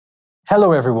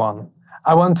Hello everyone!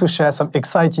 I want to share some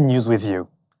exciting news with you.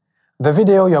 The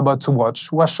video you're about to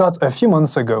watch was shot a few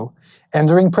months ago, and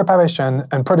during preparation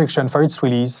and production for its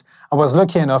release, I was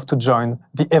lucky enough to join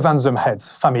the Drumheads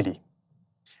family.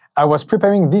 I was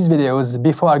preparing these videos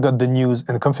before I got the news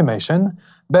and confirmation,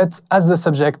 but as the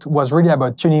subject was really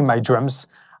about tuning my drums,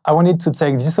 I wanted to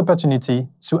take this opportunity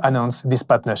to announce this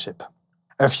partnership.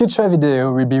 A future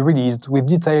video will be released with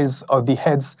details of the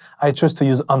heads I chose to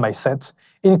use on my set,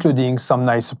 including some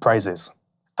nice surprises.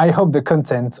 I hope the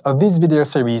content of this video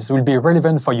series will be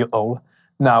relevant for you all.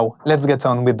 Now, let's get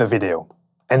on with the video.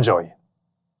 Enjoy!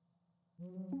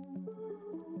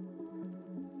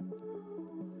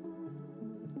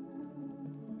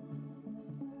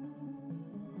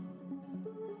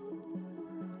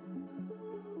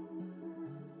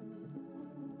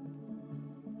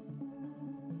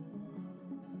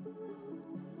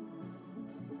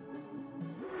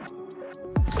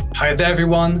 Hi there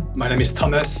everyone, my name is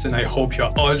Thomas and I hope you're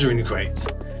all doing great.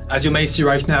 As you may see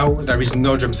right now, there is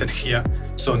no drum set here,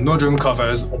 so no drum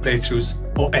covers or playthroughs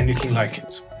or anything like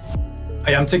it.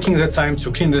 I am taking the time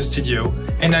to clean the studio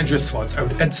and I just thought I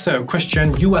would answer a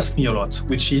question you ask me a lot,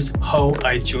 which is how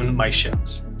I tune my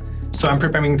shells. So I'm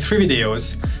preparing 3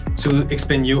 videos to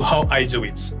explain you how I do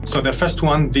it. So the first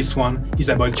one, this one, is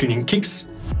about tuning kicks,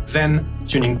 then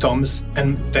tuning toms,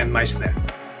 and then my snare.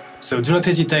 So do not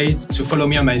hesitate to follow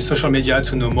me on my social media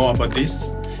to know more about this,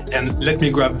 and let me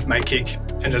grab my kick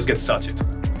and let's get started.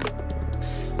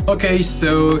 Okay,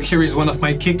 so here is one of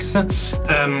my kicks,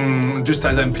 just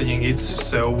as I'm playing it,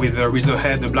 so with the Rizzo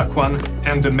head, the black one,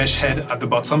 and the mesh head at the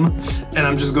bottom, and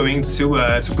I'm just going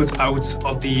to put out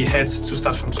of the heads to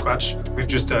start from scratch with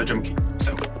just a drum key.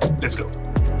 So let's go.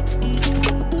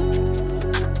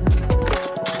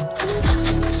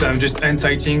 So I'm just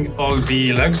untightening all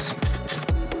the lugs.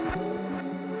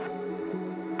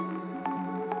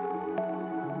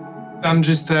 I'm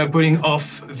just pulling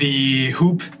off the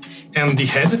hoop and the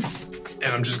head,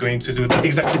 and I'm just going to do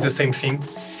exactly the same thing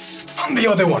on the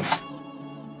other one.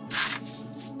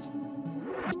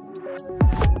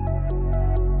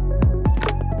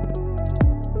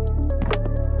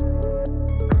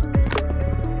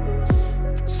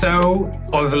 So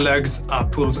all the lugs are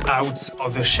pulled out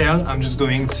of the shell. I'm just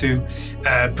going to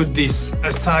put this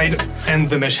aside and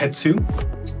the mesh head too,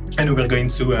 and we're going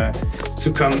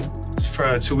to come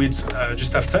to it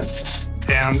just after.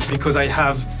 And because I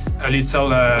have a little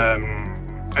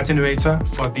attenuator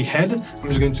for the head, I'm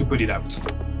just going to put it out.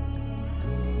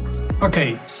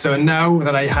 Okay, so now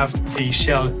that I have the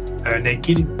shell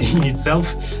naked in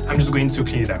itself, I'm just going to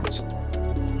clean it out.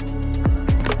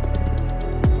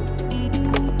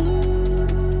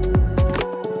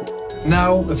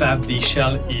 Now that the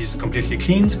shell is completely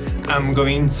cleaned, I'm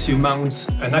going to mount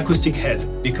an acoustic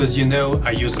head, because you know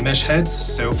I use mesh heads,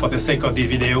 so for the sake of the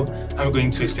video, I'm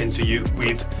going to explain to you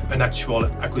with an actual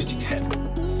acoustic head.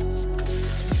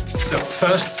 So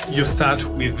first, you start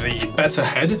with the better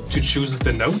head to choose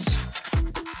the note.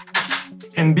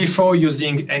 And before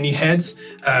using any heads,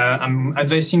 I'm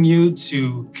advising you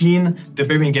to clean the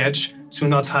bearing edge to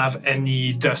not have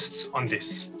any dust on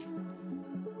this.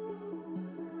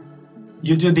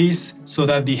 You do this so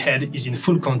that the head is in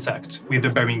full contact with the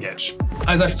bearing edge.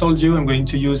 As I've told you, I'm going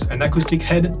to use an acoustic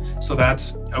head so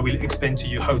that I will explain to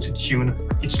you how to tune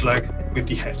each lug with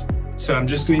the head. So I'm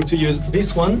just going to use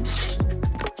this one.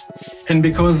 And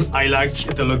because I like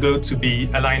the logo to be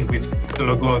aligned with the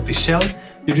logo of the shell,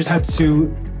 you just have to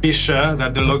be sure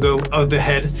that the logo of the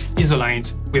head is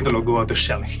aligned with the logo of the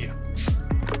shell here.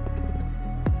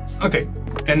 Okay,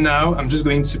 and now I'm just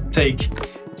going to take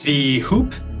the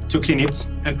hoop to clean it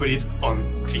and put it on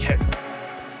the head.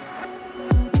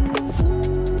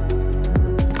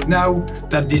 Now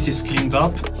that this is cleaned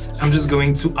up, I'm just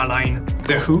going to align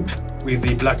the hoop with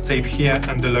the black tape here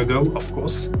and the logo, of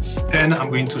course, and I'm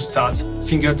going to start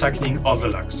finger tightening all the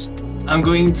lugs. I'm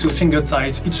going to finger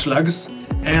tight each lugs,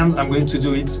 and I'm going to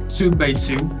do it 2 by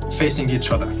 2, facing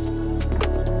each other.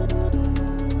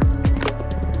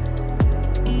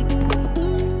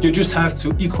 You just have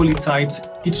to equally tight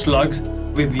each lug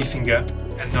with the finger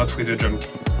and not with the drum key.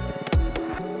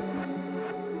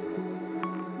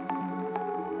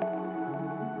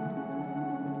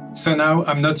 So now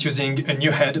I'm not using a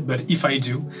new head, but if I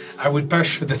do, I would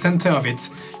push the center of it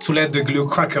to let the glue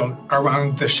crackle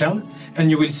around the shell,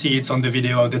 and you will see it on the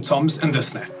video of the toms and the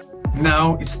snare.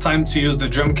 Now it's time to use the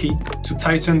drum key to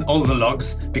tighten all the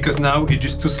lugs, because now it's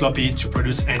just too sloppy to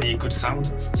produce any good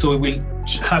sound. So we will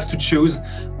have to choose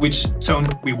which tone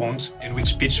we want and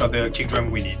which pitch of the kick drum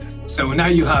we need. So now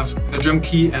you have the drum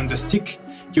key and the stick,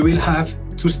 you will have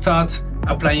to start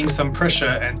applying some pressure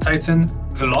and tighten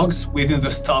the logs within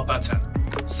the star pattern.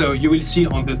 So you will see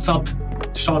on the top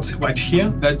chart right here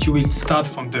that you will start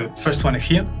from the first one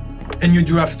here, and you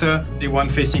do after the one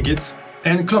facing it,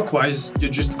 and clockwise you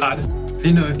just add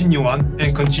the new one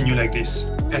and continue like this,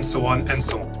 and so on and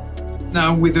so on.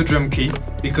 Now with the drum key,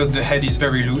 because the head is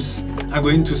very loose, I'm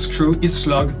going to screw each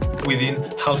log within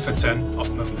half a turn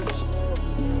of movement.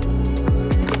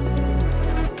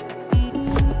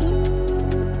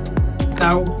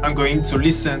 Now I'm going to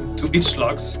listen to each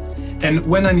logs, and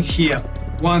when I hear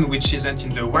one which isn't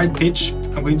in the right pitch,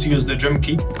 I'm going to use the drum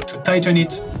key to tighten it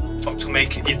to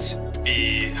make it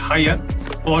be higher,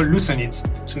 or loosen it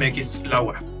to make it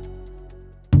lower.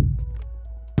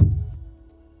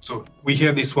 So we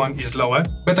hear this one is lower,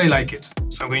 but I like it.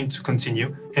 So I'm going to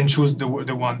continue and choose the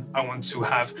one I want to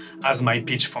have as my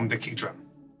pitch from the kick drum.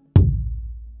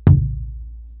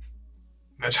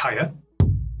 Much higher.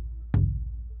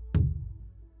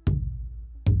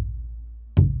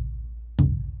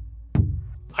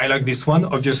 I like this one,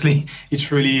 obviously,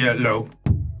 it's really low.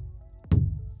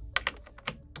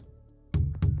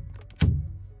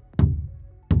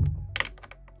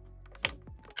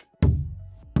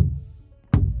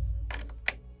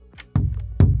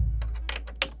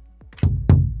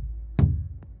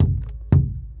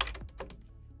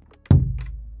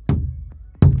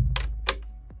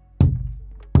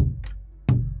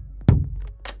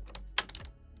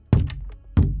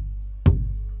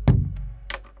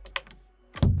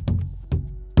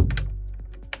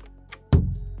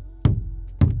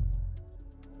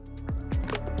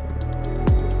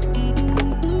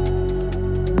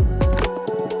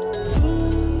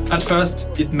 At first,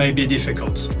 it may be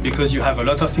difficult, because you have a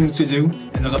lot of things to do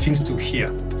and a lot of things to hear.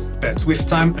 But with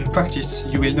time and practice,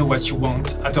 you will know what you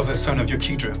want out of the sound of your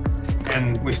kick drum.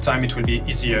 And with time, it will be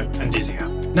easier and easier.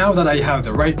 Now that I have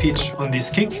the right pitch on this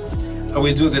kick, I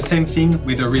will do the same thing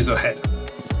with the Rezo head.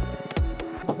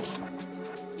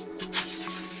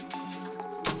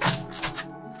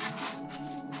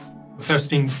 First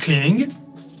thing, cleaning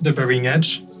the bearing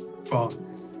edge for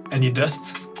any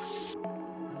dust,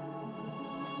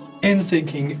 and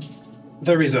taking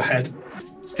the Rezo head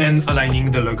and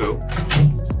aligning the logo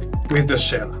with the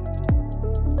shell.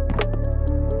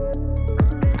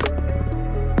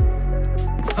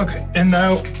 Okay, and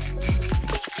now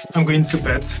I'm going to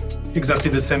put exactly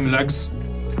the same lugs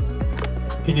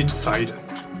in each side.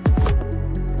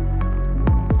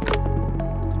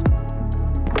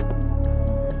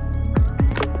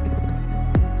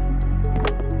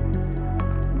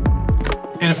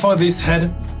 And for this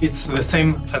head, it's the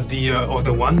same as the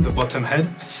other one, the bottom head,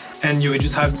 and you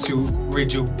just have to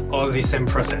redo all the same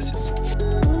processes.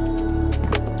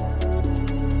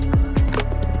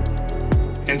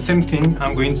 And same thing,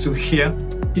 I'm going to hear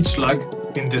each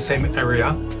lug in the same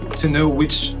area to know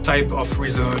which type of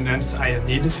resonance I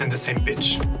need and the same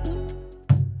pitch.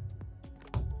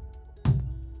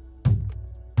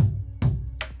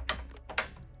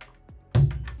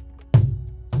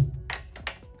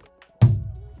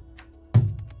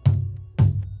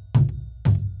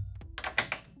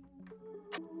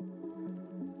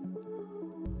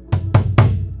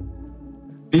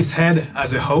 This head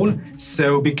has a hole,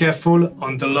 so be careful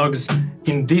on the lugs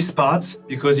in this part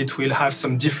because it will have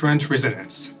some different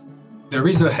resonance. The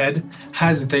Rezo head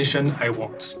has the tension I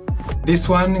want. This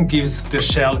one gives the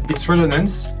shell its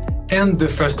resonance, and the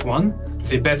first one,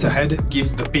 the better head,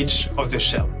 gives the pitch of the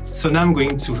shell. So now I'm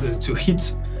going to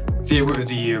hit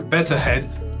the better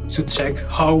head to check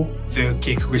how the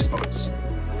kick responds.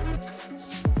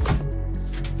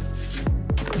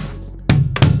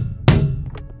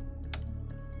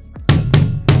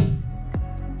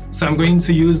 So I'm going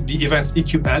to use the Events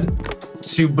EQ pad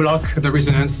to block the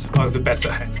resonance of the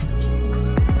better head.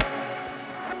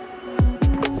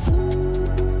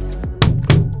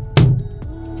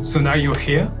 So now you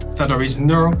hear that there is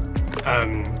no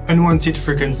unwanted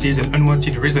frequencies and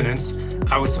unwanted resonance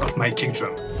out of my kick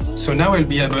drum. So now I'll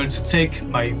be able to take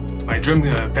my drum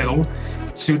pedal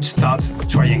to start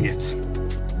trying it.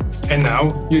 And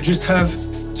now you just have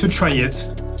to try it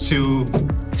to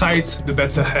tight the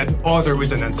better head or the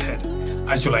resonance head,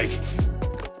 as you like.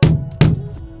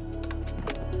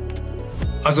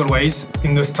 As always,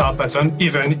 in the star pattern,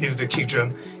 even if the kick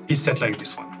drum is set like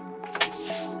this one.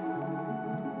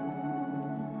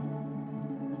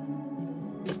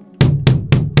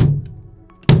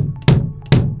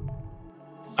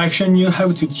 I've shown you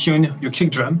how to tune your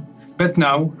kick drum, but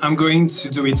now I'm going to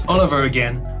do it all over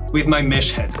again with my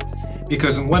mesh head,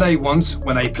 because what I want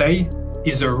when I play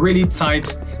is a really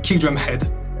tight kick drum head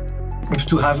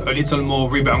to have a little more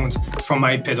rebound from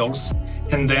my pedals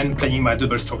and then playing my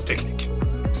double stroke technique.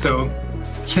 So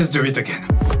let's do it again.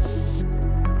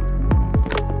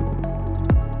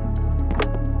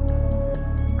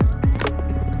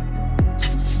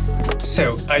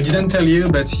 So, I didn't tell you,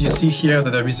 but you see here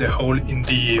that there is a hole in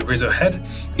the razor head.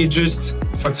 It's just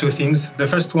for two things. The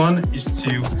first one is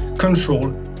to control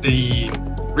the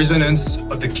resonance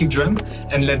of the kick drum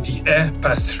and let the air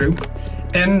pass through.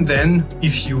 And then,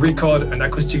 if you record an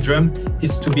acoustic drum,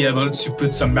 it's to be able to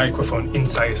put some microphone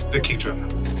inside the kick drum.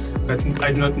 But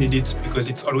I do not need it because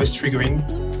it's always triggering,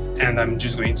 and I'm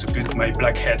just going to put my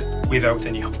black head without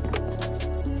any hole.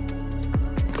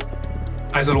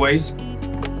 As always,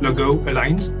 logo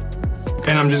aligned,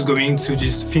 and I'm just going to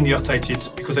finger tight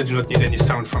it because I do not need any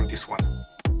sound from this one.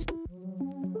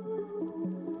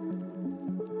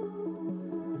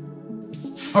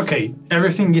 Okay,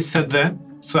 everything is set there,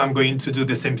 so I'm going to do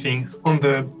the same thing on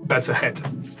the batter head.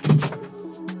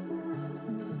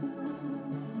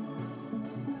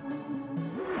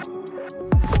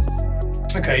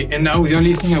 Okay, and now the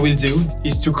only thing I will do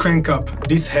is to crank up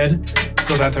this head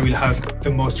so that I will have the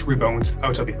most rebound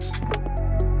out of it.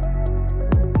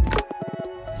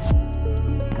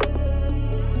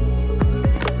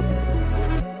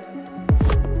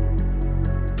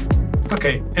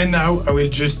 Okay, and now I will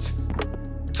just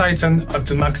tighten up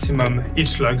to maximum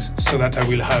each lug so that I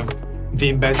will have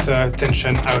the better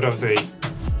tension out of the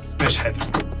mesh head.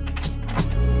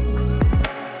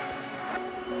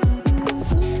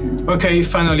 Okay,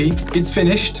 finally, it's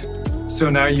finished. So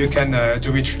now you can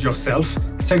do it yourself.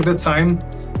 Take the time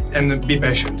and be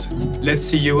patient. Let's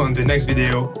see you on the next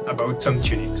video about tom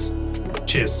tunings.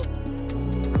 Cheers.